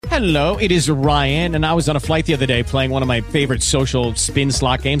Hello, it is Ryan, and I was on a flight the other day playing one of my favorite social spin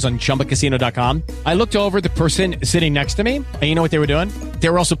slot games on ChumbaCasino.com. I looked over at the person sitting next to me, and you know what they were doing? They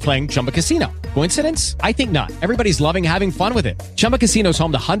were also playing Chumba Casino. Coincidence? I think not. Everybody's loving having fun with it. Chumba Casino is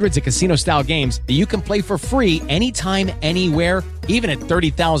home to hundreds of casino-style games that you can play for free anytime, anywhere, even at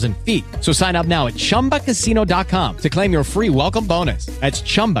 30,000 feet. So sign up now at ChumbaCasino.com to claim your free welcome bonus. That's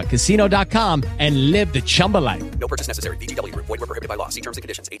ChumbaCasino.com and live the Chumba life. No purchase necessary. VGW. Void where prohibited by law. See terms and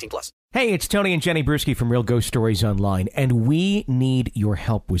conditions. 18+. Hey, it's Tony and Jenny Brewski from Real Ghost Stories Online, and we need your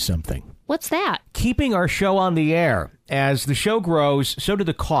help with something. What's that? Keeping our show on the air. As the show grows, so do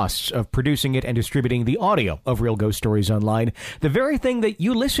the costs of producing it and distributing the audio of Real Ghost Stories Online, the very thing that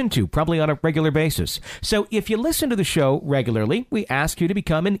you listen to probably on a regular basis. So if you listen to the show regularly, we ask you to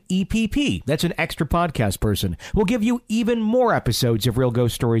become an EPP. That's an extra podcast person. We'll give you even more episodes of Real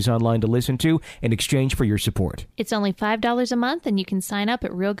Ghost Stories Online to listen to in exchange for your support. It's only $5 a month, and you can sign up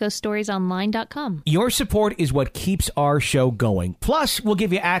at realghoststoriesonline.com. Your support is what keeps our show going. Plus, we'll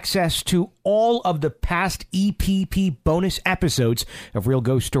give you access to all of the past EPP bonus episodes of Real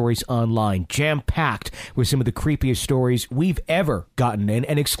Ghost Stories Online, jam-packed with some of the creepiest stories we've ever gotten in,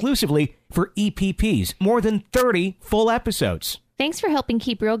 and exclusively for EPPs. More than 30 full episodes. Thanks for helping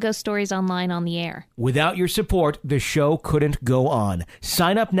keep Real Ghost Stories Online on the air. Without your support, the show couldn't go on.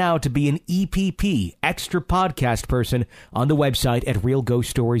 Sign up now to be an EPP, extra podcast person, on the website at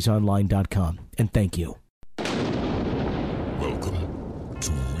realghoststoriesonline.com. And thank you. Welcome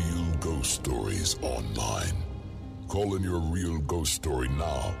to Real Ghost Stories Online. Call in your real ghost story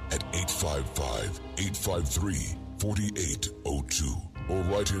now at 855-853-4802 or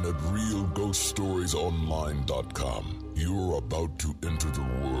write in at realghoststoriesonline.com. You're about to enter the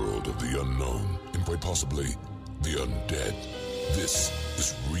world of the unknown and quite possibly the undead. This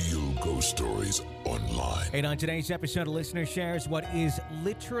is Real Ghost Stories Online. And on today's episode, a listener shares what is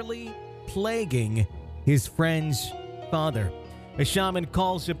literally plaguing his friend's father. A shaman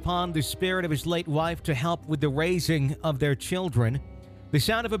calls upon the spirit of his late wife to help with the raising of their children. The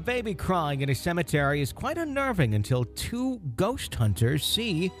sound of a baby crying in a cemetery is quite unnerving until two ghost hunters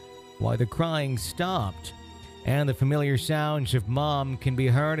see why the crying stopped. And the familiar sounds of mom can be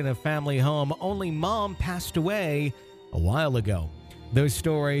heard in a family home, only mom passed away a while ago. Those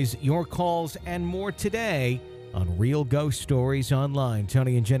stories, your calls, and more today on Real Ghost Stories Online.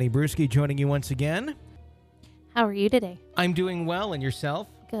 Tony and Jenny Brewski joining you once again. How are you today? I'm doing well, and yourself?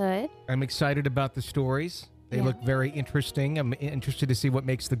 Good. I'm excited about the stories. They look very interesting. I'm interested to see what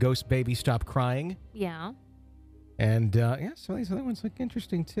makes the ghost baby stop crying. Yeah. And, some of these other ones look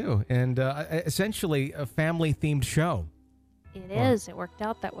interesting, too. And essentially a family-themed show. It is. It worked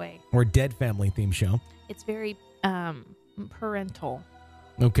out that way. Or a dead family-themed show. It's very parental.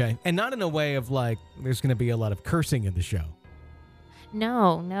 Okay. And not in a way of, like, there's going to be a lot of cursing in the show.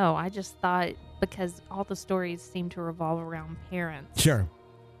 No. I just thought because all the stories seem to revolve around parents. Sure.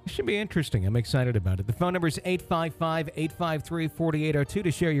 It should be interesting. I'm excited about it. The phone number is 855-853-4802 to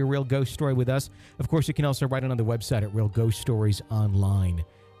share your real ghost story with us. Of course, you can also write it on the website at Real Ghost Stories Online.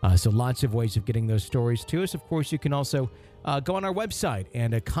 So lots of ways of getting those stories to us. Of course, you can also go on our website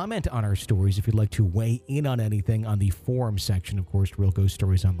and comment on our stories if you'd like to weigh in on anything on the forum section. Of course,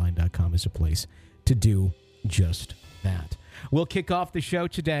 realghoststoriesonline.com is a place to do just that. We'll kick off the show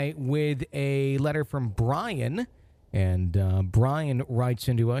today with a letter from Brian. And Brian writes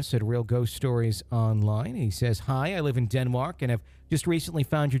into us at Real Ghost Stories Online. He says, "Hi, I live in Denmark and have just recently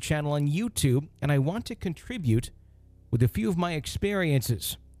found your channel on YouTube, and I want to contribute with a few of my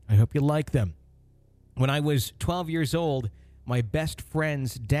experiences. I hope you like them. When I was 12 years old, my best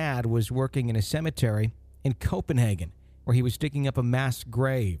friend's dad was working in a cemetery in Copenhagen, where he was digging up a mass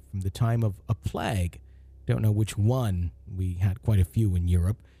grave from the time of a plague. Don't know which one. We had quite a few in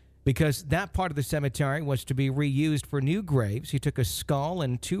Europe. Because that part of the cemetery was to be reused for new graves, he took a skull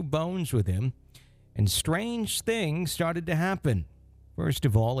and 2 bones with him, and strange things started to happen. First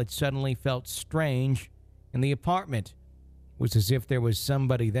of all, it suddenly felt strange in the apartment. It was as if there was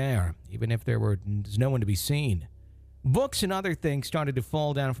somebody there, even if there's no one to be seen. Books and other things started to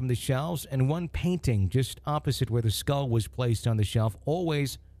fall down from the shelves, and one painting just opposite where the skull was placed on the shelf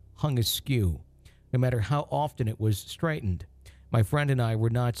always hung askew, no matter how often it was straightened. My friend and I were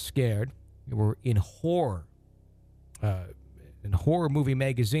not scared. We were in horror movie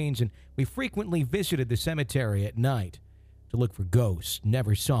magazines, and we frequently visited the cemetery at night to look for ghosts.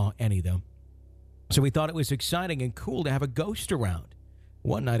 Never saw any, though. So we thought it was exciting and cool to have a ghost around.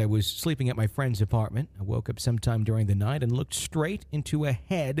 One night I was sleeping at my friend's apartment. I woke up sometime during the night and looked straight into a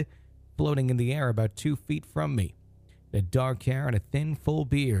head floating in the air about 2 feet from me. It had dark hair and a thin, full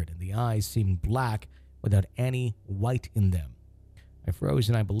beard, and the eyes seemed black without any white in them. I froze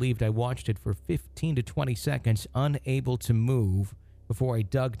and I believed I watched it for 15 to 20 seconds, unable to move, before I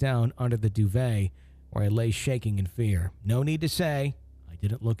dug down under the duvet where I lay shaking in fear. No need to say, I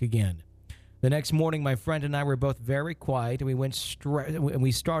didn't look again. The next morning, my friend and I were both very quiet, and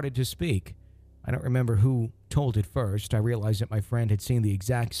we started to speak. I don't remember who told it first. I realized that my friend had seen the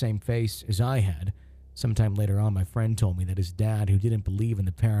exact same face as I had. Sometime later on, my friend told me that his dad, who didn't believe in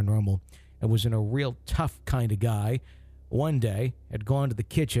the paranormal and was a real tough kind of guy, one day had gone to the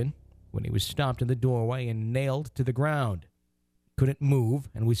kitchen when he was stopped in the doorway and nailed to the ground. Couldn't move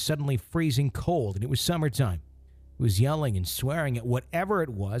and was suddenly freezing cold, and it was summertime. He was yelling and swearing at whatever it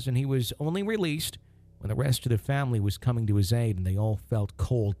was, and he was only released when the rest of the family was coming to his aid, and they all felt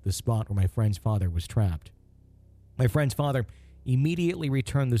cold at the spot where my friend's father was trapped. My friend's father immediately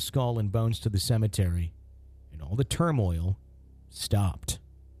returned the skull and bones to the cemetery, and all the turmoil stopped.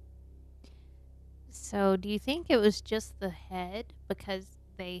 So, do you think it was just the head because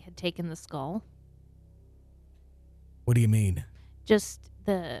they had taken the skull? What do you mean? Just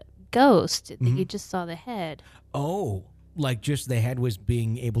the ghost that you just saw the head. Oh, like just the head was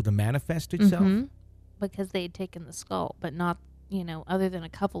being able to manifest itself? Mm-hmm. Because they had taken the skull, but not, other than a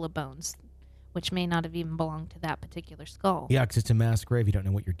couple of bones, which may not have even belonged to that particular skull. Yeah, because it's a mass grave. You don't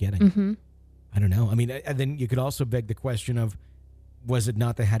know what you're getting. Mm-hmm. I don't know. I mean, and then you could also beg the question of, was it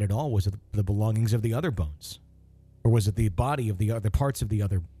not the head at all? Was it the belongings of the other bones? Or was it the body of the other parts of the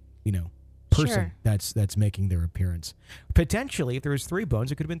other, person Sure. that's making their appearance? Potentially, if there was 3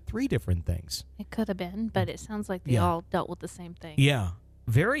 bones, it could have been 3 different things. It could have been, but it sounds like they all dealt with the same thing. Yeah.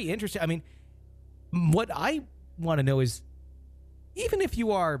 Very interesting. I mean, what I want to know is, even if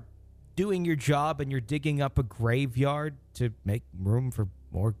you are doing your job and you're digging up a graveyard to make room for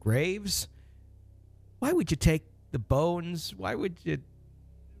more graves, why would you take the bones? Why would you?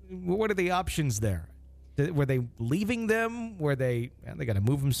 What are the options there? Were they leaving them? Were they got to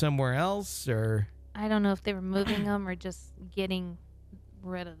move them somewhere else? Or I don't know if they were moving them or just getting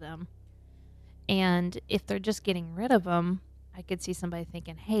rid of them. And if they're just getting rid of them, I could see somebody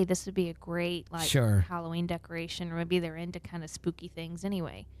thinking, hey, this would be a great Sure. Halloween decoration, or maybe they're into kind of spooky things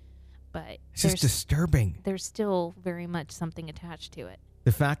anyway. But it's just disturbing. There's still very much something attached to it.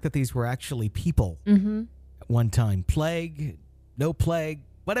 The fact that these were actually people at one time. Plague, no plague,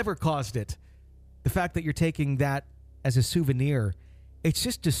 whatever caused it. The fact that you're taking that as a souvenir, it's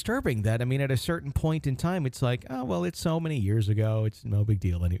just disturbing that, at a certain point in time, it's like, oh, well, it's so many years ago. It's no big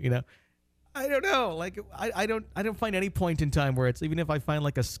deal. I don't know. Like, I don't find any point in time where it's, even if I find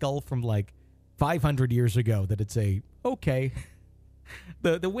like a skull from like 500 years ago, that it's okay.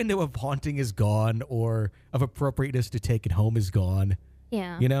 The window of haunting is gone, or of appropriateness to take it home is gone.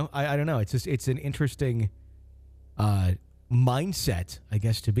 Yeah. I don't know. It's an interesting mindset, I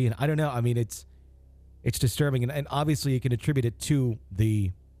guess, to be in. I don't know. It's disturbing, and obviously you can attribute it to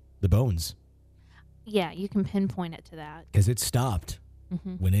the bones. Yeah, you can pinpoint it to that. Because it stopped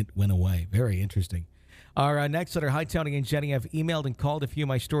when it went away. Very interesting. Our next letter, hi, Tony and Jenny. I've emailed and called a few of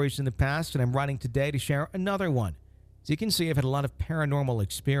my stories in the past, and I'm writing today to share another one. As you can see, I've had a lot of paranormal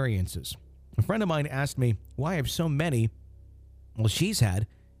experiences. A friend of mine asked me why I have so many. Well, she's had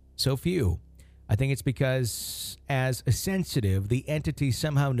so few. I think it's because, as a sensitive, the entities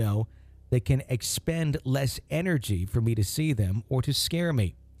somehow know they can expend less energy for me to see them or to scare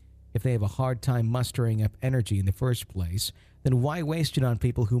me. If they have a hard time mustering up energy in the first place, then why waste it on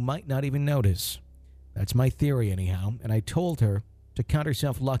people who might not even notice? That's my theory anyhow, and I told her to count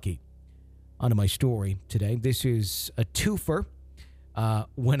herself lucky. On to my story today. This is a twofer.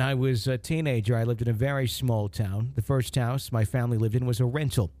 When I was a teenager, I lived in a very small town. The first house my family lived in was a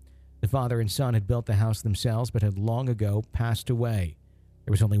rental. The father and son had built the house themselves, but had long ago passed away.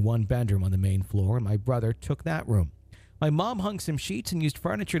 There was only one bedroom on the main floor, and my brother took that room. My mom hung some sheets and used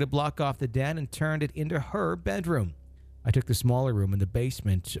furniture to block off the den and turned it into her bedroom. I took the smaller room in the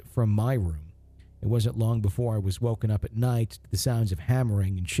basement from my room. It wasn't long before I was woken up at night to the sounds of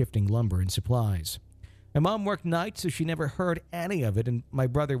hammering and shifting lumber and supplies. My mom worked nights, so she never heard any of it, and my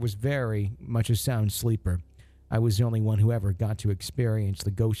brother was very much a sound sleeper. I was the only one who ever got to experience the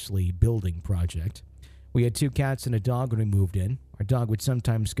ghostly building project. We had 2 cats and a dog when we moved in. Our dog would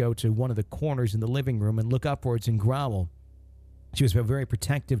sometimes go to one of the corners in the living room and look upwards and growl. She was a very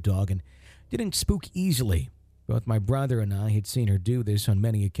protective dog and didn't spook easily. Both my brother and I had seen her do this on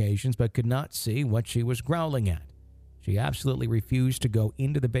many occasions, but could not see what she was growling at. She absolutely refused to go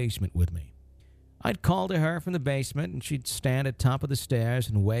into the basement with me. I'd call to her from the basement, and she'd stand at top of the stairs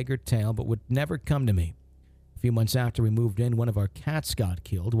and wag her tail, but would never come to me. A few months after we moved in, one of our cats got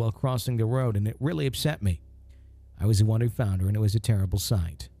killed while crossing the road, and it really upset me. I was the one who found her, and it was a terrible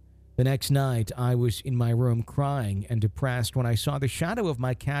sight. The next night, I was in my room crying and depressed when I saw the shadow of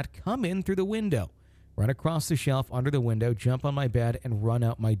my cat come in through the window, run across the shelf under the window, jump on my bed, and run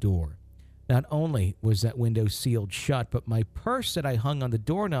out my door. Not only was that window sealed shut, but my purse that I hung on the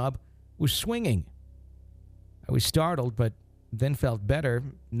doorknob was swinging. I was startled, but then felt better,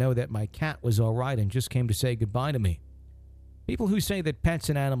 know that my cat was all right and just came to say goodbye to me. People who say that pets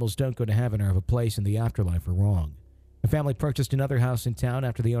and animals don't go to heaven or have a place in the afterlife are wrong. My family purchased another house in town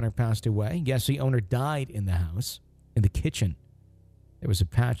after the owner passed away. Yes, the owner died in the house, in the kitchen. There was a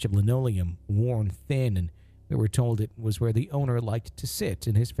patch of linoleum, worn thin, and we were told it was where the owner liked to sit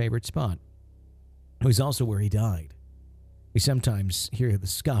in his favorite spot. It was also where he died. We sometimes hear the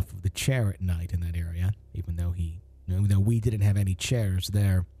scuff of the chair at night in that area, even though we didn't have any chairs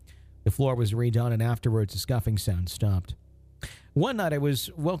there. The floor was redone, and afterwards the scuffing sound stopped. One night I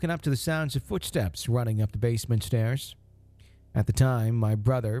was woken up to the sounds of footsteps running up the basement stairs. At the time, my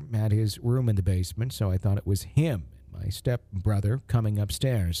brother had his room in the basement, so I thought it was him and my stepbrother coming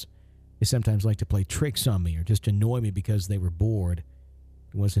upstairs. They sometimes like to play tricks on me or just annoy me because they were bored.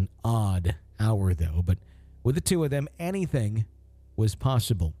 It was an odd hour, though, but with the two of them, anything was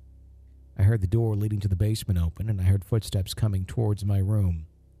possible. I heard the door leading to the basement open, and I heard footsteps coming towards my room.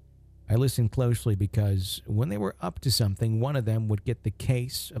 I listened closely because when they were up to something, one of them would get the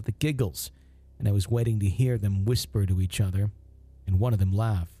case of the giggles, and I was waiting to hear them whisper to each other, and one of them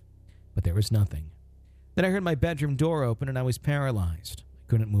laugh, but there was nothing. Then I heard my bedroom door open, and I was paralyzed. I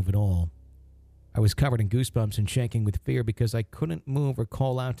couldn't move at all. I was covered in goosebumps and shaking with fear because I couldn't move or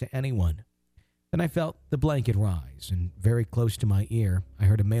call out to anyone. Then I felt the blanket rise, and very close to my ear, I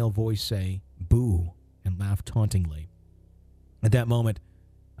heard a male voice say, "Boo," and laugh tauntingly. At that moment,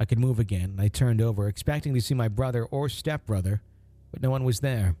 I could move again, and I turned over, expecting to see my brother or stepbrother, but no one was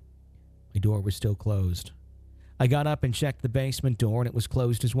there. My door was still closed. I got up and checked the basement door, and it was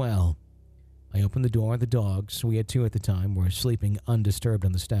closed as well. I opened the door. The dogs, we had two at the time, were sleeping undisturbed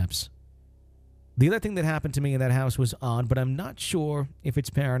on the steps. The other thing that happened to me in that house was odd, but I'm not sure if it's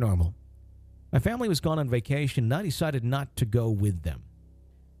paranormal. My family was gone on vacation, and I decided not to go with them.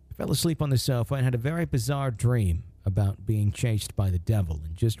 I fell asleep on the sofa and had a very bizarre dream about being chased by the devil,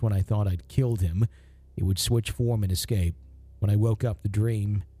 and just when I thought I'd killed him, he would switch form and escape. When I woke up, the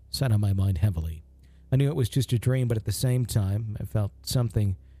dream sat on my mind heavily. I knew it was just a dream, but at the same time, I felt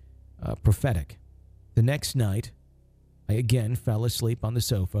something prophetic. The next night, I again fell asleep on the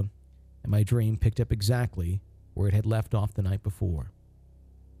sofa, and my dream picked up exactly where it had left off the night before.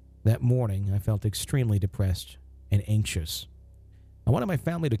 That morning, I felt extremely depressed and anxious. I wanted my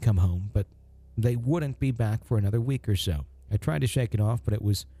family to come home, but they wouldn't be back for another week or so. I tried to shake it off, but it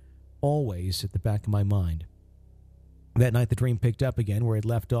was always at the back of my mind. That night, the dream picked up again where it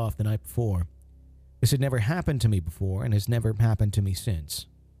left off the night before. This had never happened to me before and has never happened to me since.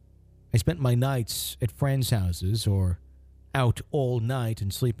 I spent my nights at friends' houses or out all night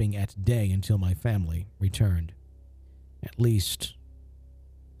and sleeping at day until my family returned. At least,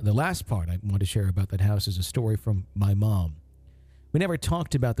 the last part I want to share about that house is a story from my mom. We never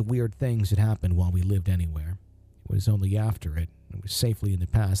talked about the weird things that happened while we lived anywhere. It was only after it was safely in the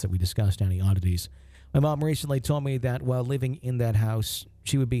past that we discussed any oddities. My mom recently told me that while living in that house,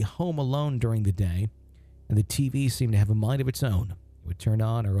 she would be home alone during the day, and the TV seemed to have a mind of its own. It would turn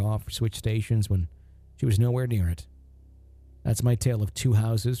on or off or switch stations when she was nowhere near it. That's my tale of two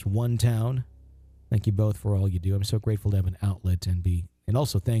houses, one town. Thank you both for all you do. I'm so grateful to have an outlet and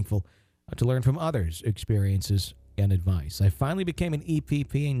also thankful to learn from others' experiences and advice. I finally became an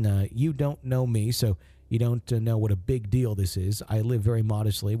EPP, and you don't know me, so you don't know what a big deal this is. I live very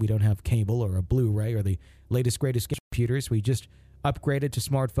modestly. We don't have cable or a Blu-ray or the latest, greatest computers. We just upgraded to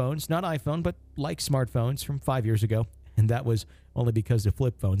smartphones, not iPhone, but like smartphones from 5 years ago. And that was only because the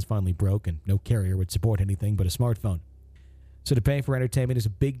flip phones finally broke and no carrier would support anything but a smartphone. So to pay for entertainment is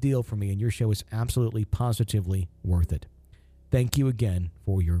a big deal for me, and your show is absolutely, positively worth it. Thank you again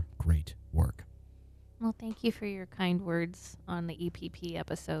for your great work. Well, thank you for your kind words on the EPP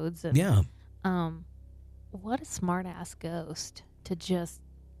episodes. And, Yeah. What a smart-ass ghost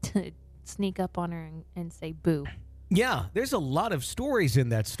to sneak up on her and say boo. Yeah, there's a lot of stories in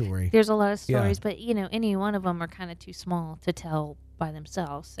that story. There's a lot of stories, but, any one of them are kind of too small to tell by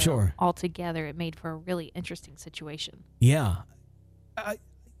themselves. So Sure. Altogether, it made for a really interesting situation. Yeah.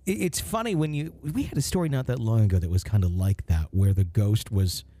 It's funny when we had a story not that long ago that was kind of like that, where the ghost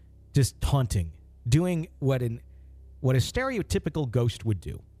was just taunting, doing what a stereotypical ghost would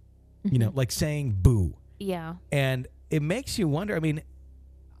do, like saying boo. Yeah. And it makes you wonder,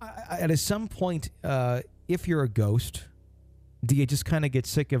 at some point, if you're a ghost, do you just kind of get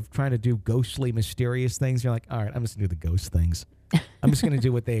sick of trying to do ghostly, mysterious things? You're like, all right, I'm just going to do the ghost things. I'm just going to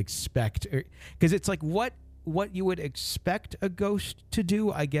do what they expect. Because it's like what you would expect a ghost to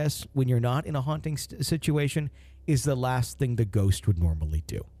do, I guess, when you're not in a haunting situation is the last thing the ghost would normally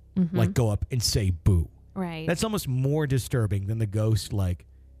do. Mm-hmm. Like go up and say boo. Right. That's almost more disturbing than the ghost like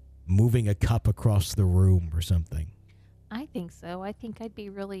moving a cup across the room or something. I think so. I think I'd be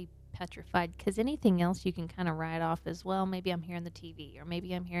really petrified because anything else you can kind of write off as, well, maybe I'm hearing the TV or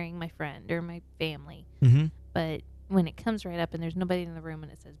maybe I'm hearing my friend or my family. Mm-hmm. But when it comes right up and there's nobody in the room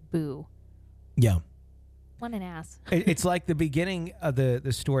and it says boo. Yeah. What an ass. It's like the beginning of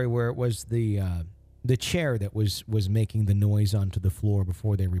the story where it was the chair that was making the noise onto the floor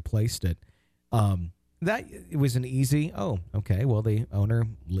before they replaced it. That it was an easy, oh, okay, well, the owner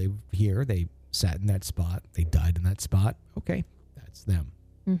lived here. They sat in that spot. They died in that spot. Okay, that's them.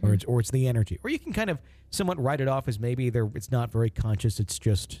 Mm-hmm. Or it's the energy. Or you can kind of somewhat write it off as maybe it's not very conscious. It's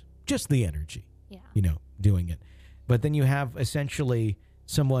just the energy, doing it. But then you have essentially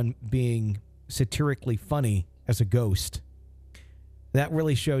someone being satirically funny as a ghost. That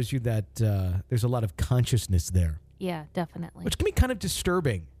really shows you that there's a lot of consciousness there. Yeah, definitely. Which can be kind of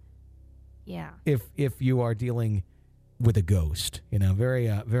disturbing. Yeah. If you are dealing with a ghost, very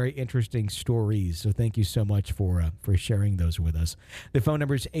very interesting stories. So thank you so much for sharing those with us. The phone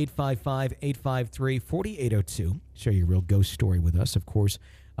number is 855-853-4802. Share your real ghost story with us. Of course,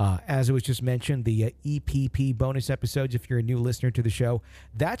 as it was just mentioned, the EPP bonus episodes. If you're a new listener to the show,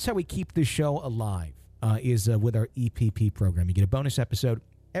 that's how we keep the show alive. Is with our EPP program. You get a bonus episode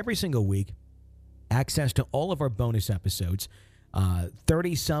every single week. Access to all of our bonus episodes.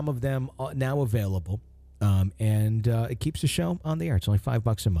 30 some of them now available. And it keeps the show on the air. It's only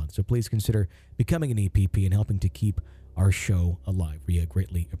 $5 a month. So please consider becoming an EPP and helping to keep our show alive. We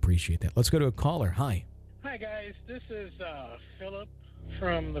greatly appreciate that. Let's go to a caller. Hi. Hi, guys. This is Philip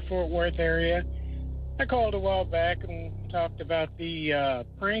from the Fort Worth area. I called a while back and talked about the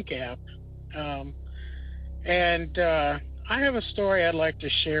prank app. And I have a story I'd like to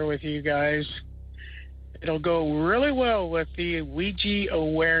share with you guys. It'll go really well with the Ouija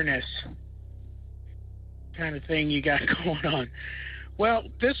awareness kind of thing you got going on. Well,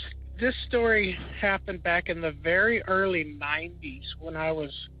 this story happened back in the very early 90s when I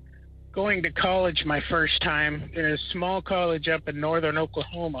was going to college my first time in a small college up in northern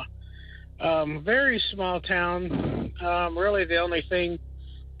Oklahoma. Very small town. Really the only thing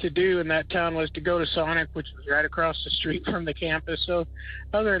to do in that town was to go to Sonic, which was right across the street from the campus. So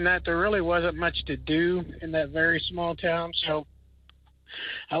other than that, there really wasn't much to do in that very small town. So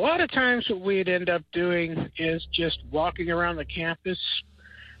a lot of times what we'd end up doing is just walking around the campus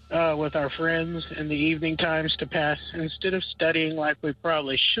with our friends in the evening times to pass instead of studying like we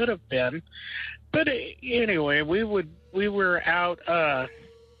probably should have been. But anyway, we were out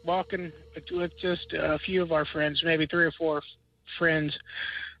walking with just a few of our friends, maybe 3 or 4 friends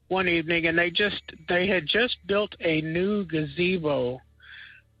one evening, and they had just built a new gazebo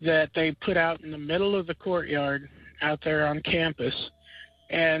that they put out in the middle of the courtyard out there on campus.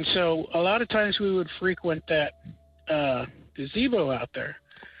 And so a lot of times we would frequent that gazebo out there.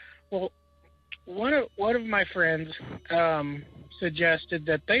 Well, one of my friends suggested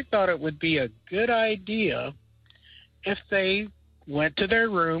that they thought it would be a good idea if they went to their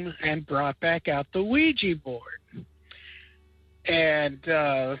room and brought back out the Ouija board. And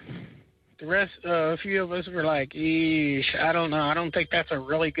the rest, a few of us were like, "Eesh, I don't know. I don't think that's a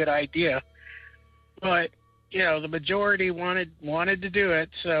really good idea." But the majority wanted to do it.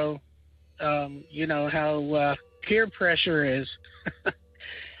 So, you know how peer pressure is.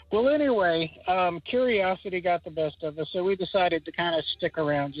 Well, anyway, curiosity got the best of us, so we decided to kind of stick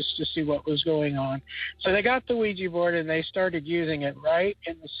around just to see what was going on. So they got the Ouija board and they started using it right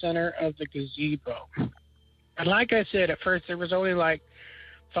in the center of the gazebo. And like I said, at first there was only like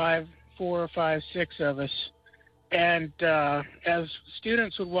 4 or 5, 6 of us. And as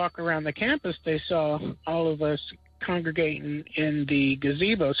students would walk around the campus, they saw all of us congregating in the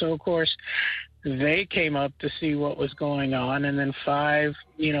gazebo. So, of course, they came up to see what was going on. And then 5,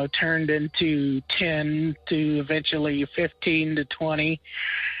 turned into 10 to eventually 15 to 20.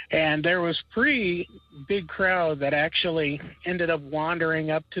 And there was a pretty big crowd that actually ended up wandering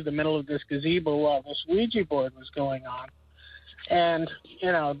up to the middle of this gazebo while this Ouija board was going on. And,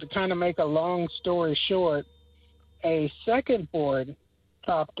 to kind of make a long story short, a second board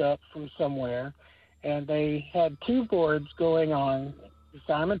popped up from somewhere, and they had 2 boards going on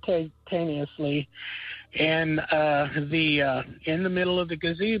simultaneously in the middle of the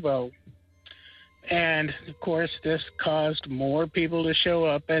gazebo. And of course, this caused more people to show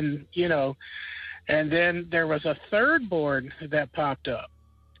up, and and then there was a third board that popped up.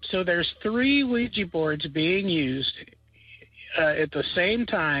 So there's 3 Ouija boards being used at the same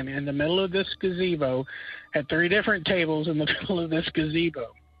time in the middle of this gazebo at 3 different tables in the middle of this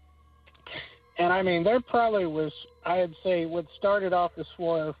gazebo. And I mean, there probably was, I'd say, what started off as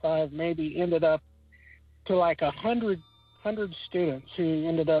 4 or 5 maybe ended up to like 100 students who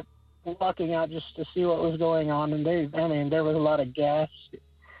ended up walking out just to see what was going on. And there was a lot of gas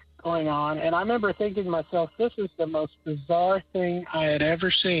going on. And I remember thinking to myself, this is the most bizarre thing I had ever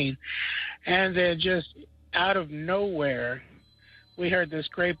seen. And then just out of nowhere, we heard this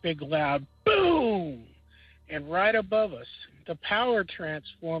great big loud boom. And right above us, the power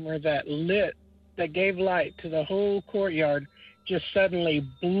transformer that gave light to the whole courtyard just suddenly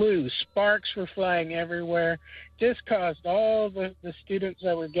blew. Sparks were flying everywhere. This caused all the students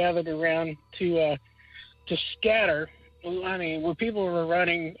that were gathered around to scatter. I mean, where people were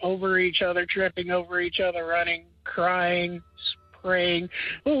running over each other, tripping over each other, running, crying, praying,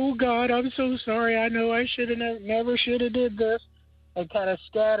 "Oh God, I'm so sorry. I know I never should have did this." They kind of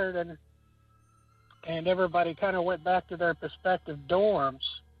scattered, and everybody kind of went back to their respective dorms.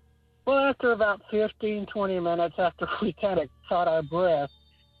 Well, after about 15, 20 minutes, after we kind of caught our breath,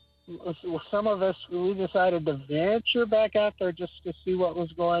 some of us, we decided to venture back out there just to see what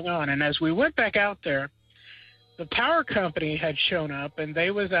was going on. And as we went back out there, the power company had shown up, and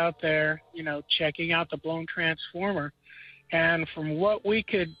they was out there, checking out the blown transformer. And from what we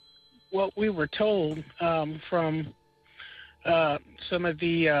were told from some of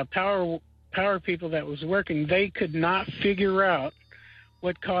the power people that was working, they could not figure out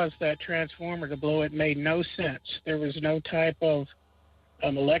what caused that transformer to blow. It made no sense. There was no type of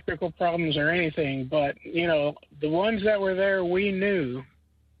electrical problems or anything, but the ones that were there, we knew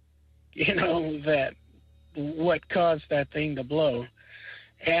that what caused that thing to blow.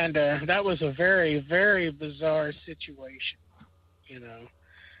 And that was a very, very bizarre situation,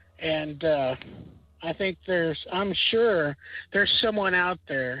 and I think I'm sure there's someone out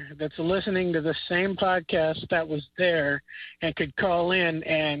there that's listening to the same podcast that was there and could call in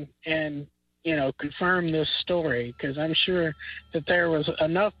and confirm this story, because I'm sure that there was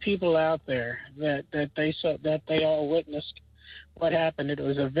enough people out there that they all witnessed what happened. It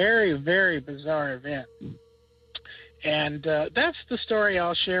was a very, very bizarre event. And that's the story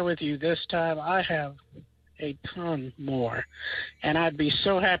I'll share with you this time. I have a ton more, and I'd be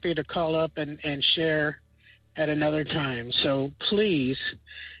so happy to call up and share at another time. So please,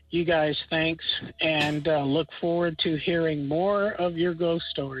 you guys, thanks, and look forward to hearing more of your ghost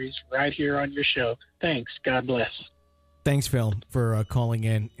stories right here on your show. Thanks. God bless. Thanks, Phil, for calling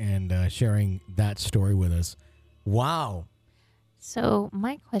in and sharing that story with us. Wow. So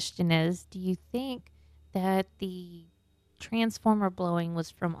my question is, do you think that the transformer blowing was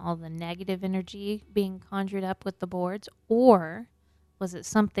from all the negative energy being conjured up with the boards, or was it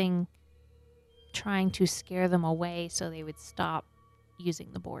something trying to scare them away so they would stop using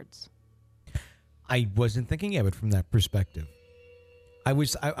the boards? I wasn't thinking of it from that perspective. I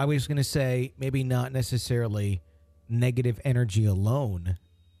was going to say maybe not necessarily negative energy alone,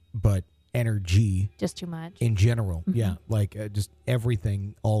 but energy just too much in general. Mm-hmm. Yeah, like just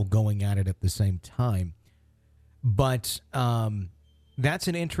everything all going at it at the same time. But that's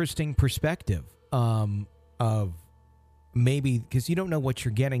an interesting perspective of maybe, because you don't know what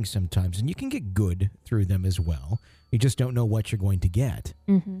you're getting sometimes, and you can get good through them as well. You just don't know what you're going to get.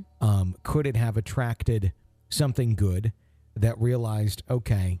 Mm-hmm. Could it have attracted something good that realized,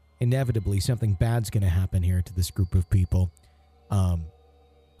 okay, inevitably something bad's going to happen here to this group of people. I'm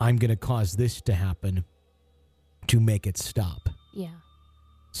going to cause this to happen to make it stop. Yeah.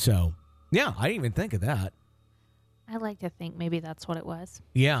 So, yeah, I didn't even think of that. I like to think maybe that's what it was.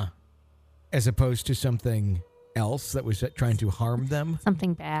 Yeah. As opposed to something else that was trying to harm them.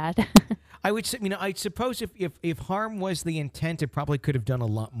 Something bad. I would say, I suppose if harm was the intent, it probably could have done a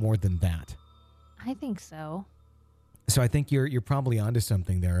lot more than that. I think so. So I think you're probably onto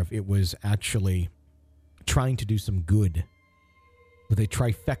something there. If it was actually trying to do some good with a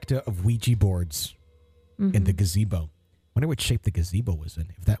trifecta of Ouija boards in the gazebo. Wonder what shape the gazebo was in.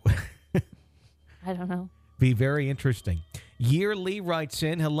 If that was I don't know. Be very interesting. Year Lee writes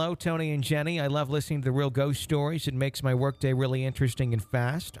in, hello, Tony and Jenny. I love listening to the real ghost stories. It makes my workday really interesting and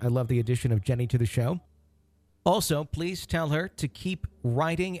fast. I love the addition of Jenny to the show. Also, please tell her to keep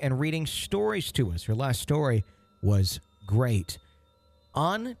writing and reading stories to us. Her last story was great.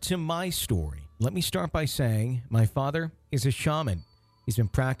 On to my story. Let me start by saying my father is a shaman. He's been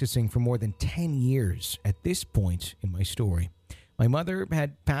practicing for more than 10 years at this point in my story. My mother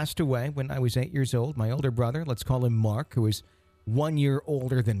had passed away when I was 8 years old. My older brother, let's call him Mark, who is 1 year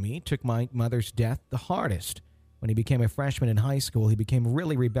older than me, took my mother's death the hardest. When he became a freshman in high school, he became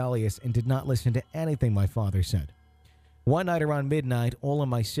really rebellious and did not listen to anything my father said. One night around midnight, all of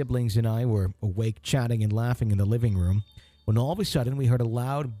my siblings and I were awake, chatting and laughing in the living room, when all of a sudden we heard a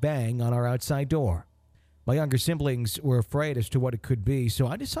loud bang on our outside door. My younger siblings were afraid as to what it could be, so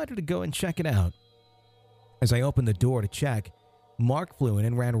I decided to go and check it out. As I opened the door to check, Mark flew in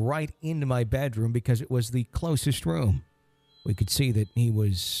and ran right into my bedroom because it was the closest room. We could see that he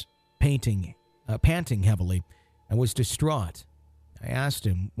was panting heavily and was distraught. I asked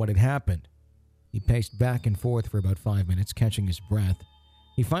him what had happened. He paced back and forth for about 5 minutes, catching his breath.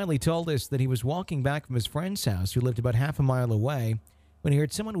 He finally told us that he was walking back from his friend's house, who lived about half a mile away, when he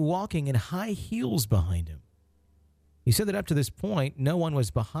heard someone walking in high heels behind him. He said that up to this point, no one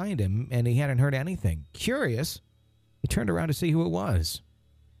was behind him, and he hadn't heard anything. Curious, he turned around to see who it was.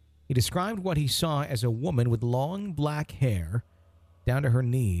 He described what he saw as a woman with long black hair down to her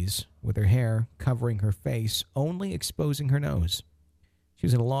knees, with her hair covering her face, only exposing her nose. She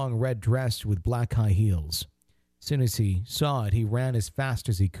was in a long red dress with black high heels. As soon as he saw it, he ran as fast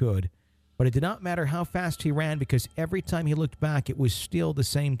as he could. But it did not matter how fast he ran, because every time he looked back, it was still the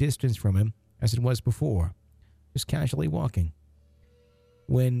same distance from him as it was before, just casually walking.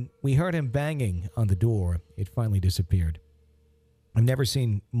 When we heard him banging on the door, it finally disappeared. I've never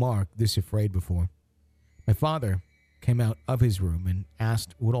seen Mark this afraid before. My father came out of his room and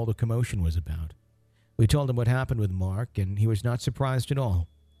asked what all the commotion was about. We told him what happened with Mark, and he was not surprised at all.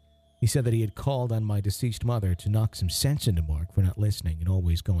 He said that he had called on my deceased mother to knock some sense into Mark for not listening and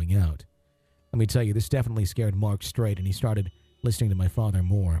always going out. Let me tell you, this definitely scared Mark straight, and he started listening to my father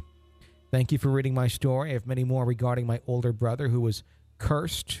more. Thank you for reading my story. I have many more regarding my older brother, who was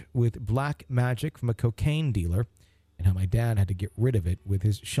cursed with black magic from a cocaine dealer, and how my dad had to get rid of it with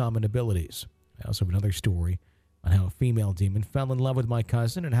his shaman abilities. I also have another story on how a female demon fell in love with my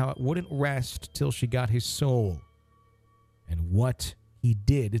cousin and how it wouldn't rest till she got his soul, and what he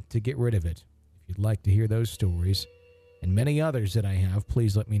did to get rid of it. If you'd like to hear those stories and many others that I have,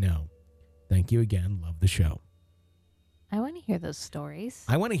 please let me know. Thank you again. Love the show. I want to hear those stories.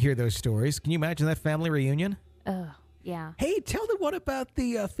 I want to hear those stories. Can you imagine that family reunion? Oh, yeah. Hey, tell them what about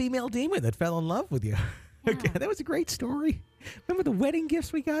the female demon that fell in love with you. Yeah. Okay, that was a great story. Remember the wedding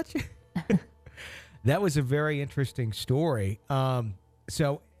gifts we got you? That was a very interesting story.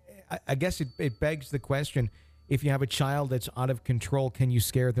 So I guess it begs the question, if you have a child that's out of control, can you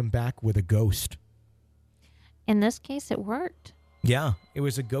scare them back with a ghost? In this case, it worked. Yeah, it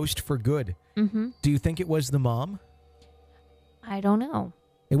was a ghost for good. Mm-hmm. Do you think it was the mom? I don't know.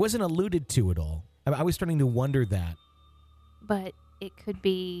 It wasn't alluded to at all. I was starting to wonder that. But it could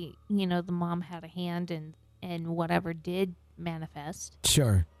be, the mom had a hand in whatever did manifest.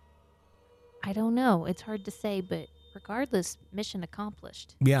 Sure. I don't know. It's hard to say, but regardless, mission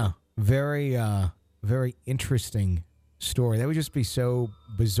accomplished. Yeah, very, very interesting story. That would just be so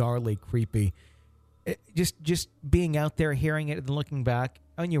bizarrely creepy. Just being out there, hearing it, and looking back,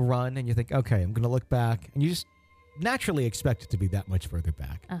 and you run, and you think, okay, I'm going to look back, and you just naturally expect it to be that much further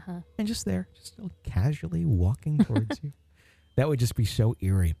back. Uh-huh. And just there, just casually walking towards you. That would just be so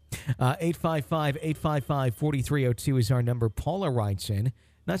eerie. 855-855-4302 is our number. Paula writes in,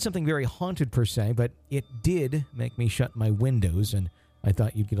 not something very haunted per se, but it did make me shut my windows, and I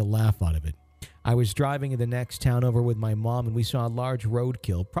thought you'd get a laugh out of it. I was driving in the next town over with my mom, and we saw a large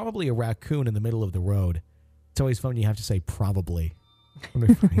roadkill, probably a raccoon in the middle of the road. It's always fun when you have to say probably when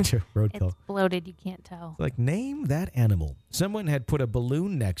referring to roadkill. It's bloated, you can't tell. It's like, name that animal. Someone had put a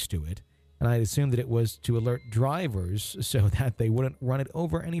balloon next to it, and I assumed that it was to alert drivers so that they wouldn't run it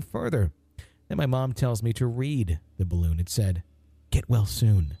over any further. Then my mom tells me to read the balloon. It said, "Get well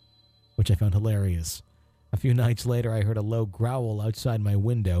soon," which I found hilarious. A few nights later, I heard a low growl outside my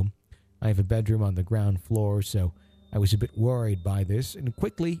window. I have a bedroom on the ground floor, so I was a bit worried by this and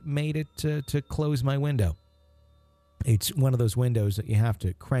quickly made it to close my window. It's one of those windows that you have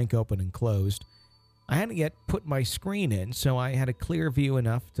to crank open and closed. I hadn't yet put my screen in, so I had a clear view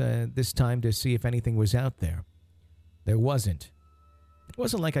enough this time to see if anything was out there. There wasn't. It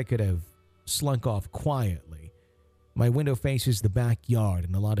wasn't like I could have slunk off quietly. My window faces the backyard,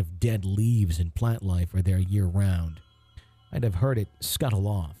 and a lot of dead leaves and plant life are there year-round. I'd have heard it scuttle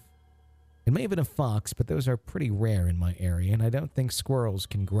off. It may have been a fox, but those are pretty rare in my area, and I don't think squirrels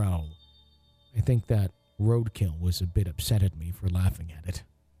can growl. I think that roadkill was a bit upset at me for laughing at it.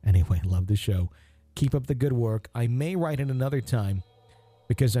 Anyway, love the show. Keep up the good work. I may write in another time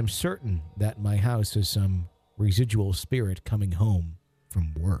because I'm certain that my house has some residual spirit coming home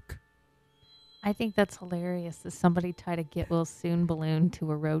from work. I think that's hilarious that somebody tied a get well soon balloon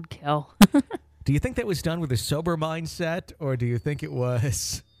to a roadkill. Do you think that was done with a sober mindset, or do you think it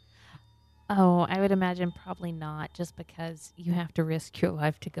was... Oh, I would imagine probably not, just because you have to risk your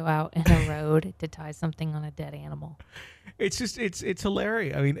life to go out in a road to tie something on a dead animal. It's just it's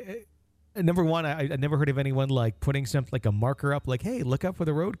hilarious. I mean, number one, I never heard of anyone like putting something like a marker up, like, "Hey, look out for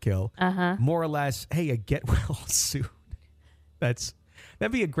the roadkill." More or less, "Hey, get well soon." That'd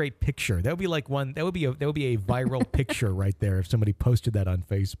be a great picture. That would be like one. That would be a viral picture right there if somebody posted that on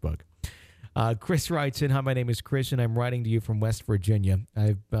Facebook. Chris writes in, "Hi, my name is Chris, and I'm writing to you from West Virginia.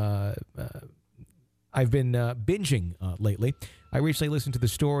 I've been binging lately. I recently listened to the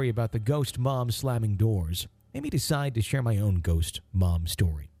story about the ghost mom slamming doors. Made me decide to share my own ghost mom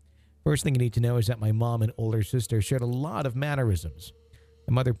story. First thing you need to know is that my mom and older sister shared a lot of mannerisms.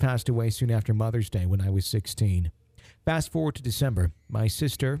 My mother passed away soon after Mother's Day when I was 16. Fast forward to December. My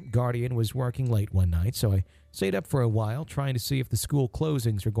sister, guardian, was working late one night, so I stayed up for a while trying to see if the school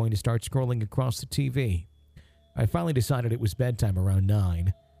closings were going to start scrolling across the TV. I finally decided it was bedtime around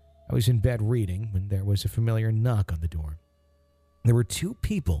 9. I was in bed reading when there was a familiar knock on the door. There were two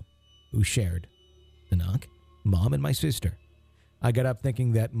people who shared the knock, Mom and my sister. I got up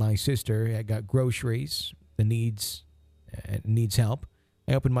thinking that my sister had got groceries, needs help.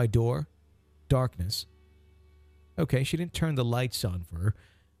 I opened my door. Darkness. Okay, she didn't turn the lights on for her.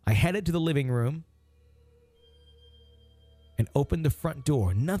 I headed to the living room and opened the front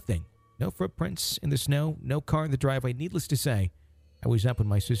door. Nothing. No footprints in the snow, no car in the driveway. Needless to say, I was up when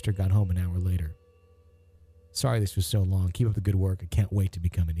my sister got home an hour later. Sorry this was so long. Keep up the good work. I can't wait to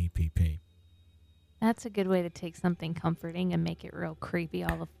become an EPP." That's a good way to take something comforting and make it real creepy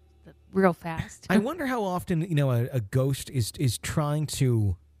real fast. I wonder how often, a ghost is trying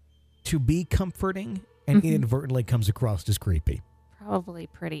to be comforting and inadvertently comes across as creepy. Probably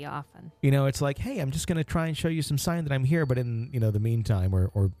pretty often. It's like, hey, I'm just going to try and show you some sign that I'm here, but in, the meantime,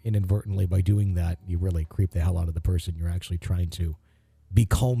 or inadvertently by doing that, you really creep the hell out of the person you're actually trying to be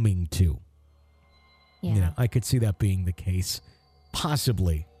calming to. Yeah. I could see that being the case,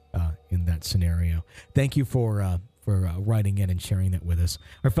 possibly in that scenario. Thank you for writing in and sharing that with us.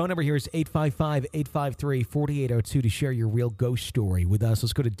 Our phone number here is 855-853-4802 to share your real ghost story with us.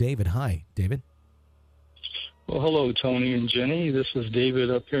 Let's go to David. Hi, David. Well, hello, Tony and Jenny. This is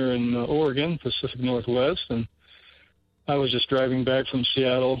David up here in Oregon, Pacific Northwest, and I was just driving back from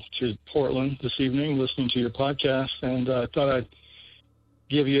Seattle to Portland this evening listening to your podcast, and I thought I'd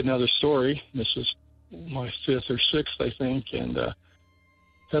give you another story. This is my 5th or 6th, I think, and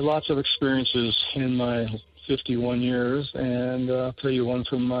had lots of experiences in my 51 years, and I'll tell you one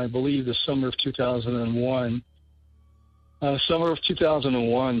from, I believe, the summer of 2001. Summer of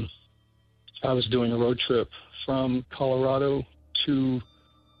 2001, I was doing a road trip from Colorado to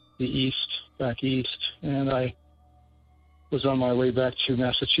the east, back east, and I was on my way back to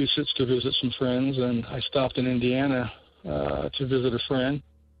Massachusetts to visit some friends, and I stopped in Indiana to visit a friend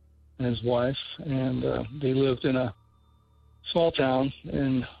and his wife, and they lived in a small town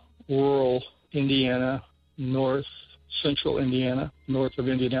in rural Indiana, central Indiana, north of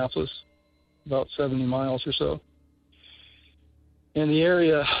Indianapolis, about 70 miles or so. And the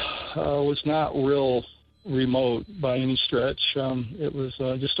area was not real remote by any stretch. It was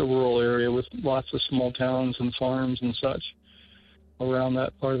just a rural area with lots of small towns and farms and such around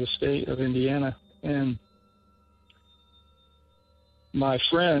that part of the state of Indiana. And my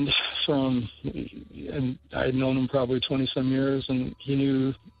friend and I had known him probably 20-some years, and he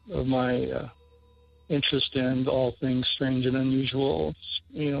knew of my interest in all things strange and unusual,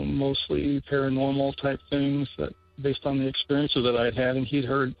 mostly paranormal type things that based on the experiences that I had had, and he'd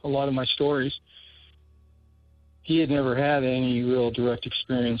heard a lot of my stories. He had never had any real direct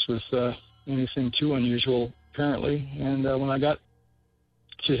experience with anything too unusual, apparently. And when I got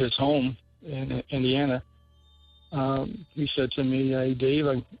to his home in Indiana, he said to me, "Hey, Dave,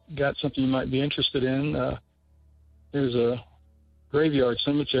 I got something you might be interested in. There's a graveyard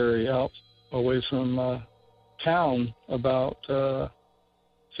cemetery out away from town, about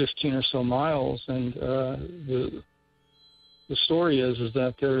 15 or so miles, and the story is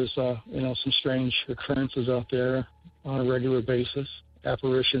that there's some strange occurrences out there on a regular basis,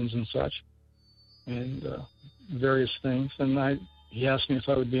 apparitions and such, and various things." And he asked me if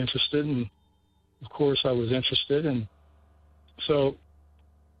I would be interested, and of course I was interested. And so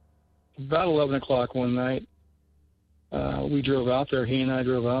about 11 o'clock one night, we drove out there. He and I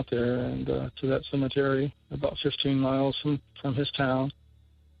drove out there and to that cemetery about 15 miles from his town.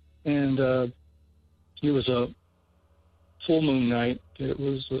 And it was a full moon night. It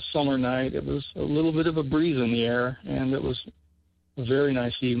was a summer night. It was a little bit of a breeze in the air, and it was a very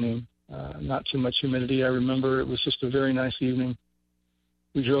nice evening. Not too much humidity. I remember it was just a very nice evening.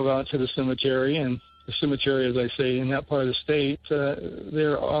 We drove out to the cemetery, and cemetery, as I say, in that part of the state,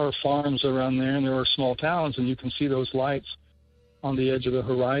 there are farms around there, and there are small towns, and you can see those lights on the edge of the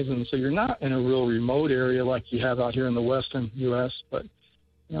horizon. So you're not in a real remote area like you have out here in the western U.S., but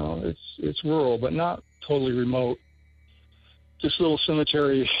it's rural, but not totally remote. This little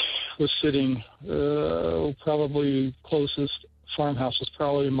cemetery was sitting probably closest farmhouse was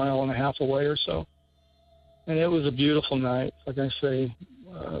probably a mile and a half away or so. And it was a beautiful night. Like I say,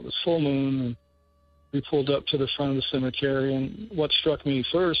 it was full moon, and we pulled up to the front of the cemetery, and what struck me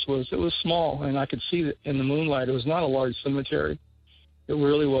first was it was small, and I could see that in the moonlight. It was not a large cemetery. It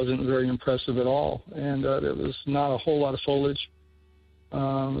really wasn't very impressive at all, and there was not a whole lot of foliage.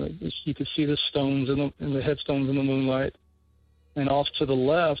 You could see the stones and the headstones in the moonlight. And off to the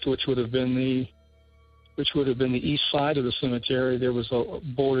left, which would have been the east side of the cemetery, there was a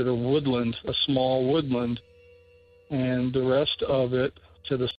bordered a woodland, a small woodland, and the rest of it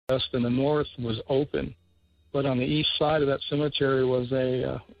to the west and the north was open. But on the east side of that cemetery was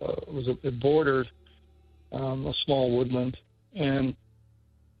it bordered a small woodland. And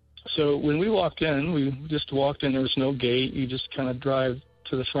so when we walked in, we just walked in. There was no gate. You just kind of drive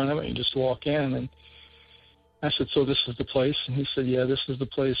to the front of it and you just walk in. And I said, so this is the place? And he said, yeah, this is the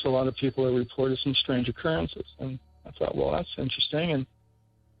place. A lot of people have reported some strange occurrences. And I thought, well, that's interesting. And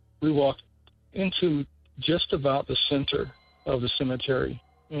we walked into just about the center of the cemetery.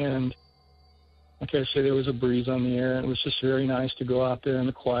 And like I say, there was a breeze on the air, and it was just very nice to go out there in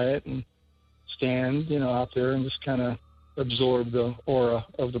the quiet and stand, out there and just kind of absorb the aura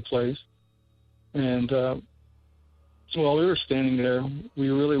of the place. And while we were standing there, we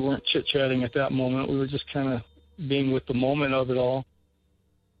really weren't chit-chatting at that moment. We were just kind of being with the moment of it all.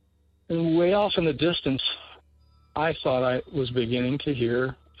 And way off in the distance, I thought I was beginning to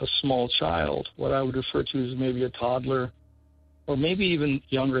hear a small child, what I would refer to as maybe a toddler, or maybe even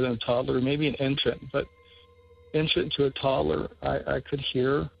younger than a toddler, maybe an infant. But infant to a toddler, I could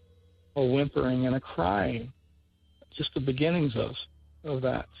hear a whimpering and a crying, just the beginnings of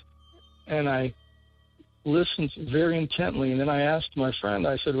that. And I listened very intently, and then I asked my friend,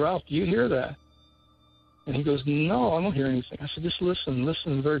 I said, Ralph, do you hear that? And he goes, no, I don't hear anything. I said, just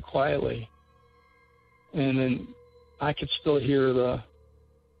listen very quietly. And then I could still hear the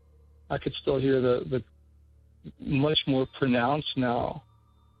much more pronounced now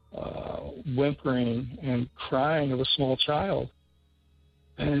whimpering and crying of a small child.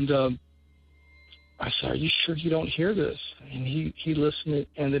 And I said, are you sure you don't hear this? And he listened,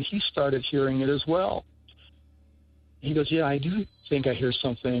 and then he started hearing it as well. He goes, yeah, I do think I hear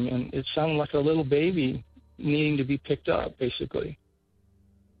something, and it sounded like a little baby needing to be picked up, basically.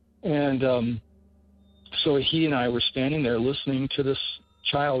 And so he and I were standing there listening to this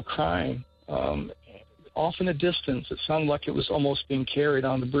child crying. Off in the distance, it sounded like it was almost being carried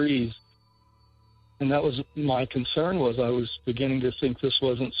on the breeze. And that was my concern. Was I was beginning to think this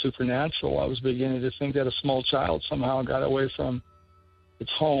wasn't supernatural. I was beginning to think that a small child somehow got away from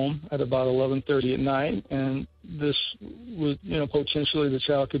its home at about 11:30 at night, and this was, potentially the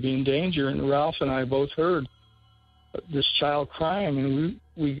child could be in danger. And Ralph and I both heard this child crying, and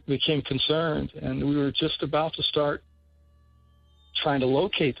we became concerned, and we were just about to start trying to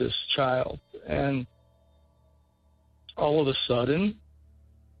locate this child. And all of a sudden,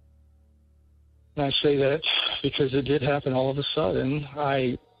 and I say that because it did happen all of a sudden,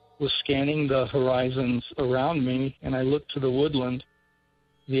 I was scanning the horizons around me, and I looked to the woodland,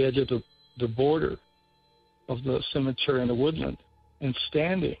 the edge of the border of the cemetery and the woodland, and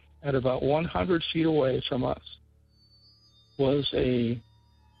standing at about 100 feet away from us was a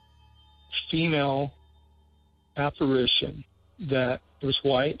female apparition that was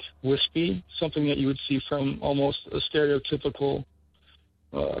white, wispy, something that you would see from almost a stereotypical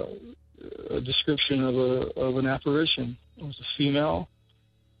description of an apparition. It was a female,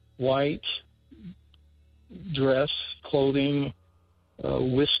 white dress, clothing,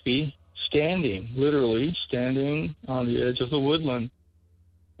 wispy, literally standing on the edge of the woodland.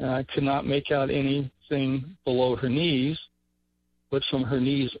 And I could not make out anything below her knees, but from her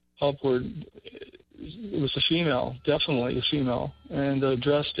knees upward, it was a female, definitely a female, and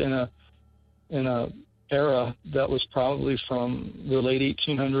dressed in a era that was probably from the late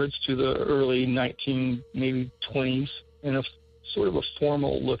 1800s to the early 20s, in a sort of a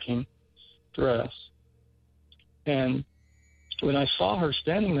formal-looking dress. And when I saw her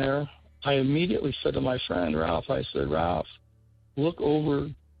standing there, I immediately said to my friend, Ralph, I said, Ralph, look over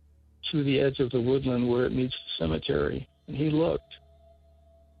to the edge of the woodland where it meets the cemetery. And he looked.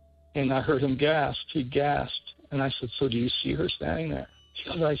 And I heard him gasp. He gasped. And I said, so do you see her standing there? He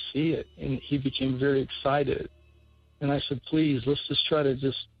goes, I see it. And he became very excited. And I said, please, let's just try to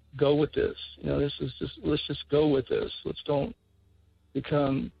just go with this. Let's just go with this. Let's don't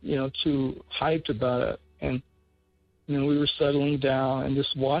become, too hyped about it. And, we were settling down and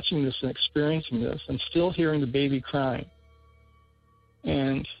just watching this and experiencing this and still hearing the baby crying.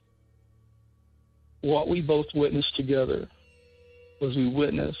 And what we both witnessed together was we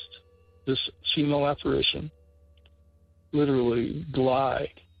witnessed this female apparition literally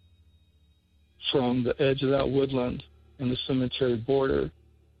glide from the edge of that woodland and the cemetery border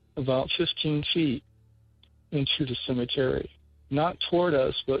about 15 feet into the cemetery. Not toward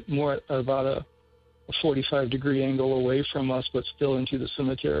us, but more at about a 45-degree angle away from us, but still into the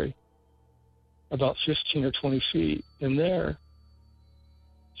cemetery, about 15 or 20 feet. And there,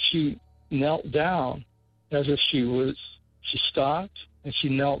 she knelt down as if she stopped, and she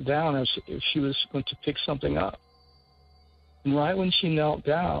knelt down as if she was going to pick something up. And right when she knelt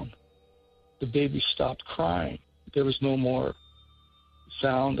down, the baby stopped crying. There was no more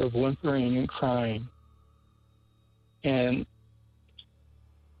sound of whimpering and crying. And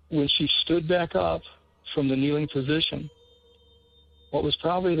when she stood back up from the kneeling position, what was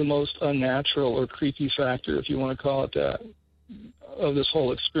probably the most unnatural or creepy factor, if you want to call it that, of this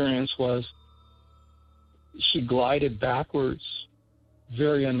whole experience was she glided backwards,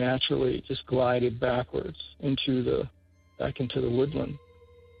 very unnaturally, just glided backwards back into the woodland.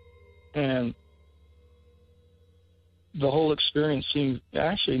 And the whole experience seemed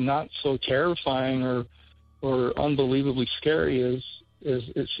actually not so terrifying or unbelievably scary as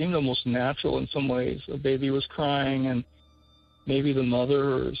it seemed almost natural in some ways. The baby was crying, and maybe the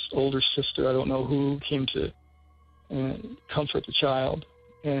mother or his older sister, I don't know who, came to comfort the child.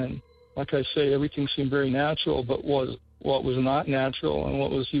 And like I say, everything seemed very natural, but what was not natural, and what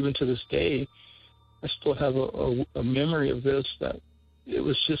was even to this day, I still have a memory of this, that it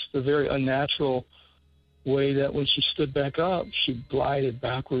was just a very unnatural way that when she stood back up, she glided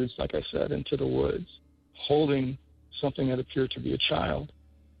backwards, like I said, into the woods, holding something that appeared to be a child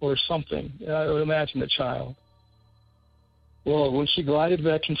or something. I would imagine a child. Well, when she glided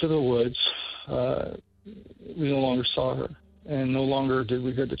back into the woods, we no longer saw her, and no longer did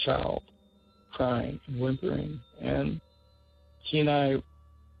we hear the child crying and whimpering. And he and I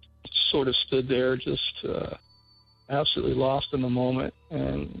sort of stood there just absolutely lost in the moment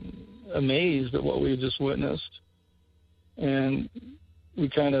and amazed at what we had just witnessed. And we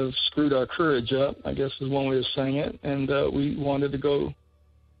kind of screwed our courage up, I guess is one way of saying it, and we wanted to go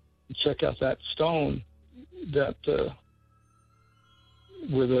check out that stone that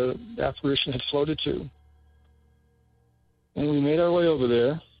where the apparition had floated to. And we made our way over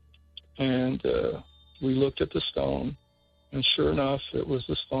there, and we looked at the stone, and sure enough, it was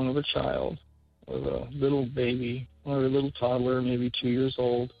the stone of a child, of a little baby, or a little toddler, maybe 2 years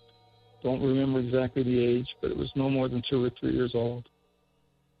old. Don't remember exactly the age, but it was no more than 2 or 3 years old.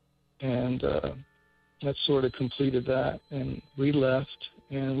 And that sort of completed that. And we left,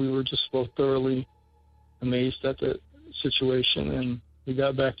 and we were just both thoroughly amazed at the situation. And we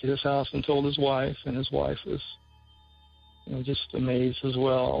got back to his house and told his wife, and his wife was just amazed as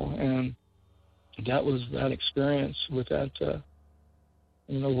well. And that was that experience with that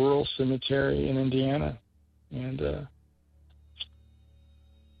rural cemetery in Indiana. And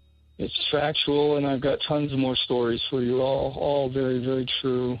it's factual, and I've got tons of more stories for you, all very, very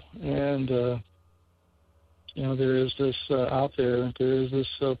true. And there is this out there. There is this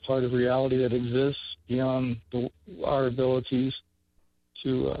part of reality that exists beyond our abilities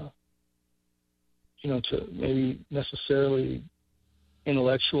to maybe necessarily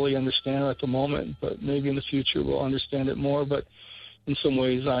intellectually understand it at the moment, but maybe in the future we'll understand it more. But in some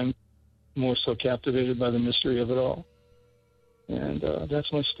ways, I'm more so captivated by the mystery of it all. And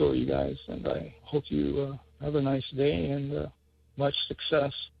that's my story, you guys. And I hope you have a nice day and much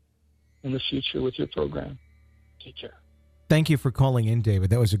success in the future with your program. Take care. Thank you for calling in, David.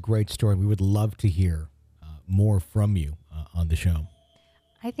 That was a great story. We would love to hear more from you on the show.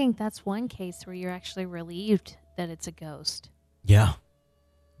 I think that's one case where you're actually relieved that it's a ghost. Yeah.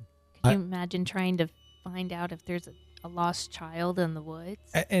 Can you imagine trying to find out if there's a lost child in the woods?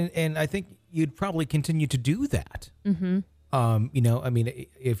 And I think you'd probably continue to do that. Mm-hmm.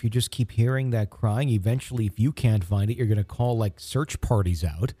 If you just keep hearing that crying, eventually, if you can't find it, you're going to call like search parties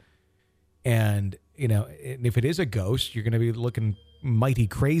out. And, and if it is a ghost, you're going to be looking mighty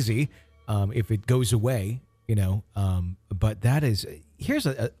crazy if it goes away, But that is, here's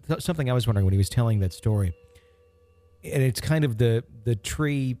something I was wondering when he was telling that story. And it's kind of the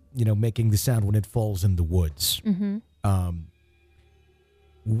tree, making the sound when it falls in the woods. Mm-hmm.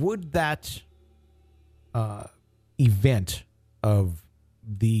 Would that event of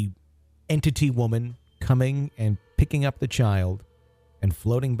the entity woman coming and picking up the child and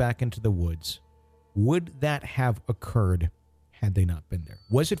floating back into the woods, would that have occurred had they not been there?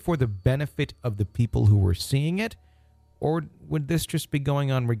 Was it for the benefit of the people who were seeing it, or would this just be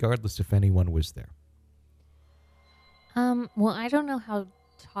going on regardless if anyone was there? Well, I don't know how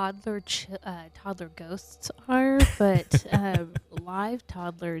toddler ghosts are, but live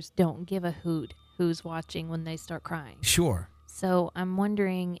toddlers don't give a hoot who's watching when they start crying. Sure. So I'm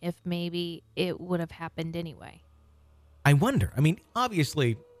wondering if maybe it would have happened anyway. I wonder. I mean,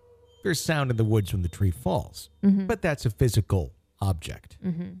 obviously, there's sound in the woods when the tree falls, but that's a physical object.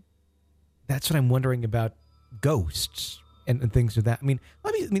 That's what I'm wondering about ghosts and things of that. I mean,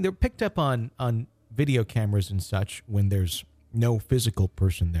 they're picked up on video cameras and such when there's no physical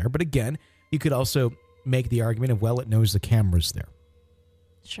person there. But again, you could also make the argument of, well, it knows the camera's there.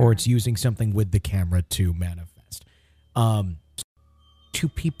 Sure. Or it's using something with the camera to manifest. Two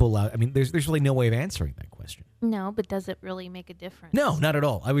people out. I mean, there's really no way of answering that question. No, but does it really make a difference? No, not at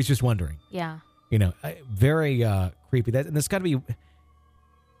all. I was just wondering. Yeah. You know, very creepy. And that's got to be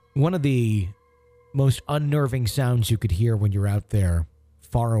one of the most unnerving sounds you could hear when you're out there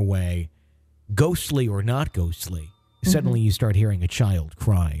far away, ghostly or not ghostly. Suddenly you start hearing a child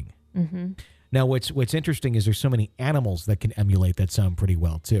crying. Now, what's interesting is there's so many animals that can emulate that sound pretty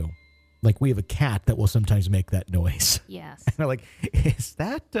well, too. Like, we have a cat that will sometimes make that noise. Yes. And I'm like, is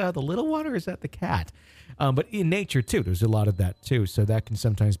that the little one or is that the cat? But in nature, too, there's a lot of that, too. So that can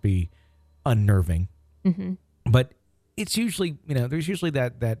sometimes be unnerving. But it's usually, there's usually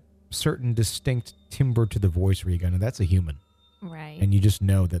that certain distinct timbre to the voice where you go, no, that's a human. Right. And you just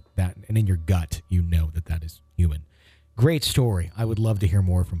know that, and in your gut, you know that is human. Great story. I would love to hear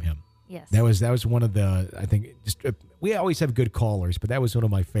more from him. Yes. That was one of the, I think, we always have good callers, but that was one of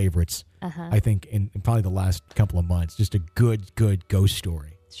my favorites, I think, in probably the last couple of months. Just a good ghost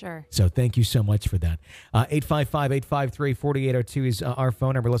story. Sure. So thank you so much for that. 855-853-4802 is our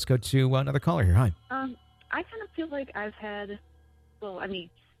phone number. Let's go to another caller here. Hi. I kind of feel like I've had, I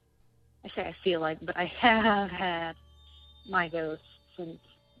say I feel like, but I have had my ghosts since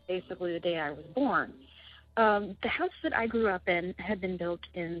basically the day I was born. The house that I grew up in had been built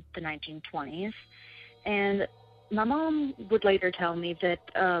in the 1920s, and my mom would later tell me that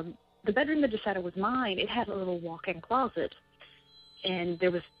the bedroom that decided was mine, it had a little walk-in closet, and there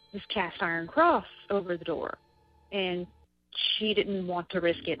was this cast iron cross over the door, and she didn't want to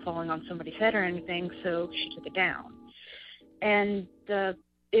risk it falling on somebody's head or anything, so she took it down. And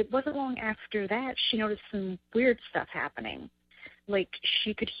it wasn't long after that she noticed some weird stuff happening. Like,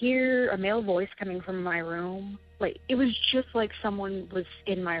 she could hear a male voice coming from my room. Like, it was just like someone was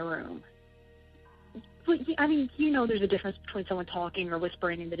in my room. But, there's a difference between someone talking or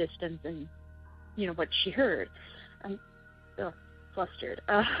whispering in the distance and, what she heard. I'm flustered.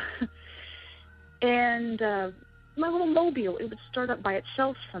 And my little mobile, it would start up by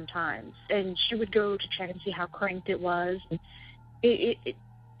itself sometimes. And she would go to check and see how cranked it was. And it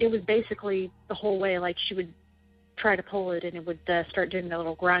was basically the whole way, like, she would try to pull it, and it would start doing the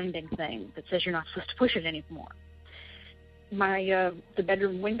little grinding thing that says you're not supposed to push it anymore. The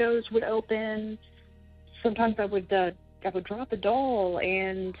bedroom windows would open. Sometimes I would drop a doll,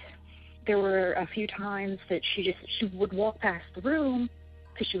 and there were a few times that she would walk past the room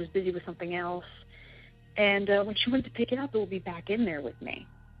because she was busy with something else, and when she went to pick it up, it would be back in there with me.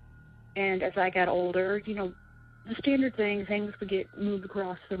 And as I got older, the standard things would get moved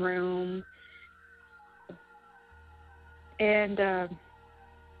across the room. And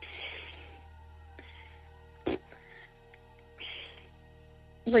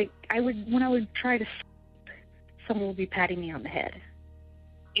when I would try to sleep, someone would be patting me on the head.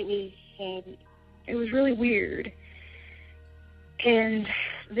 It was really weird. And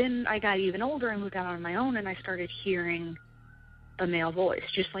then I got even older. I moved out on my own, and I started hearing a male voice,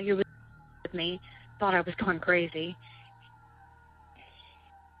 just like it was with me. Thought I was going crazy.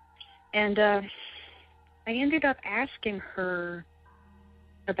 And I ended up asking her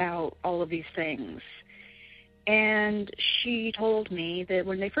about all of these things. And she told me that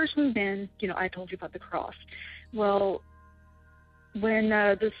when they first moved in, I told you about the cross. Well, when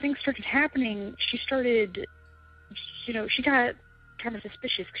those things started happening, she started, she got kind of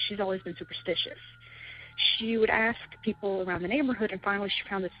suspicious because she's always been superstitious. She would ask people around the neighborhood, and finally she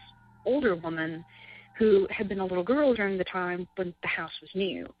found this older woman who had been a little girl during the time when the house was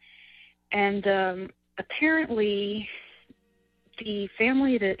new. And apparently the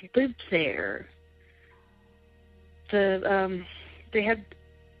family that lived there, they had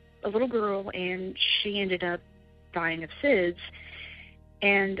a little girl, and she ended up dying of SIDS,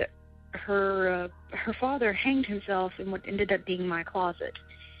 and her father hanged himself in what ended up being my closet.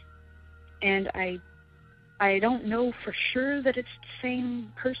 And I I don't know for sure that it's the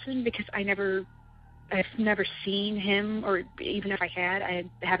same person because I've never seen him, or even if I had, I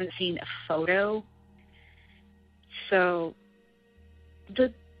haven't seen a photo. So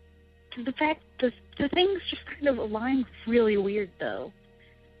the things just kind of align really weird, though.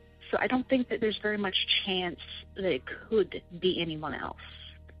 So I don't think that there's very much chance that it could be anyone else.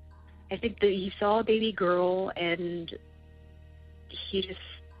 I think that he saw a baby girl and he just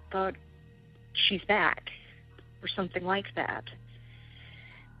thought she's back or something like that.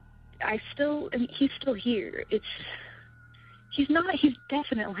 He's still here. He's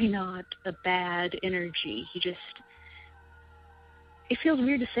definitely not a bad energy. It feels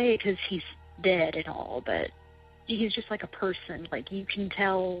weird to say it because he's dead and all, but he's just like a person. Like, you can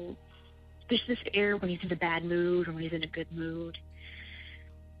tell there's this air when he's in a bad mood or when he's in a good mood.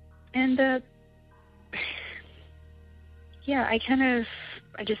 And, yeah, I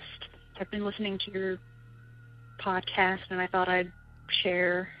just have been listening to your podcast, and I thought I'd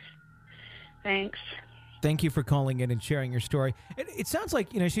share. Thanks. Thank you for calling in and sharing your story. It sounds like,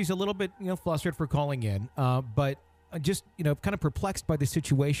 she's a little bit, flustered for calling in, but just, kind of perplexed by the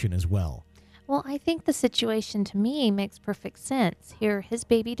situation as well. Well, I think the situation to me makes perfect sense. Here, his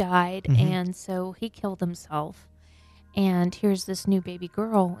baby died, and so he killed himself. And here's this new baby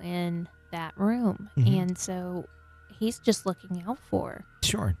girl in that room. And so he's just looking out for her.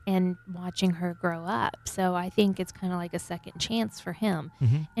 Sure. And watching her grow up. So I think it's kind of like a second chance for him.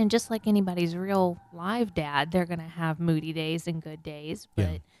 And just like anybody's real live dad, they're going to have moody days and good days.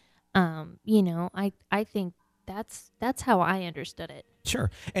 But, I think that's how I understood it.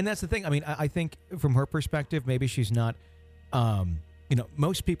 Sure. And that's the thing. I mean, I think from her perspective, maybe she's not,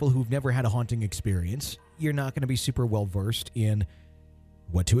 most people who've never had a haunting experience, you're not going to be super well versed in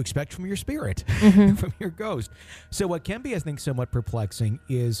what to expect from your spirit, from your ghost. So what can be, I think, somewhat perplexing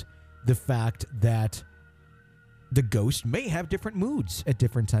is the fact that the ghost may have different moods at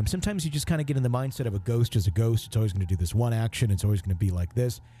different times. Sometimes you just kind of get in the mindset of a ghost as a ghost. It's always going to do this one action. It's always going to be like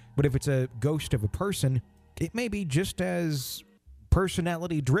this. But if it's a ghost of a person, it may be just as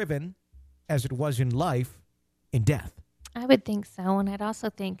personality driven as it was in life in death. I would think so. And I'd also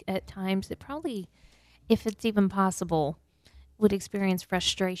think at times it probably, if it's even possible, would experience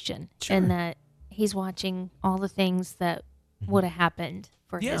frustration. Sure. And that he's watching all the things that would have happened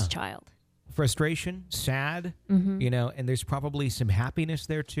for his child. Frustration, sad, and there's probably some happiness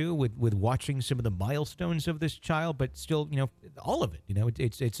there too with watching some of the milestones of this child, but still, all of it,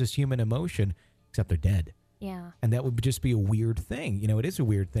 it's this human emotion, except they're dead. Yeah. And that would just be a weird thing. It is a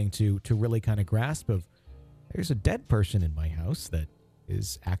weird thing to really kind of grasp of, there's a dead person in my house that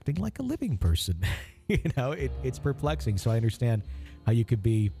is acting like a living person. It's perplexing. So I understand how you could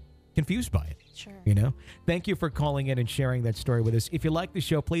be confused by it. Sure. Thank you for calling in and sharing that story with us. If you like the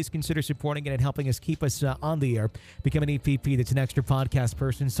show, please consider supporting it and helping us keep us on the air. Become an EPP that's an extra podcast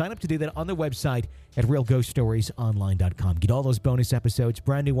person. Sign up to do that on the website at realghoststoriesonline.com. Get all those bonus episodes,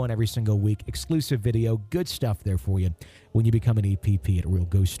 brand new one every single week, exclusive video, good stuff there for you when you become an EPP at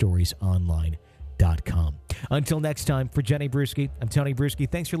realghoststoriesonline.com. Until next time, for Jenny Bruschi, I'm Tony Bruschi.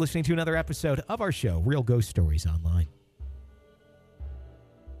 Thanks for listening to another episode of our show, Real Ghost Stories Online.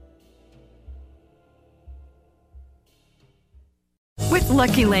 With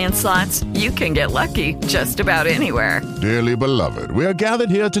Lucky Land Slots, you can get lucky just about anywhere. Dearly beloved, we are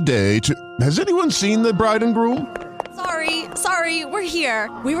gathered here today to... Has anyone seen the bride and groom? Sorry, we're here.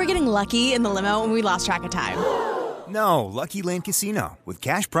 We were getting lucky in the limo and we lost track of time. No, Lucky Land Casino, with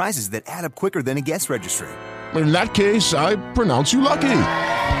cash prizes that add up quicker than a guest registry. In that case, I pronounce you lucky.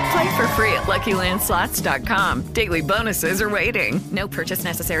 Play for free at LuckyLandSlots.com. Daily bonuses are waiting. No purchase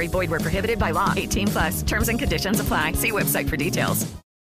necessary. Void where prohibited by law. 18+. Terms and conditions apply. See website for details.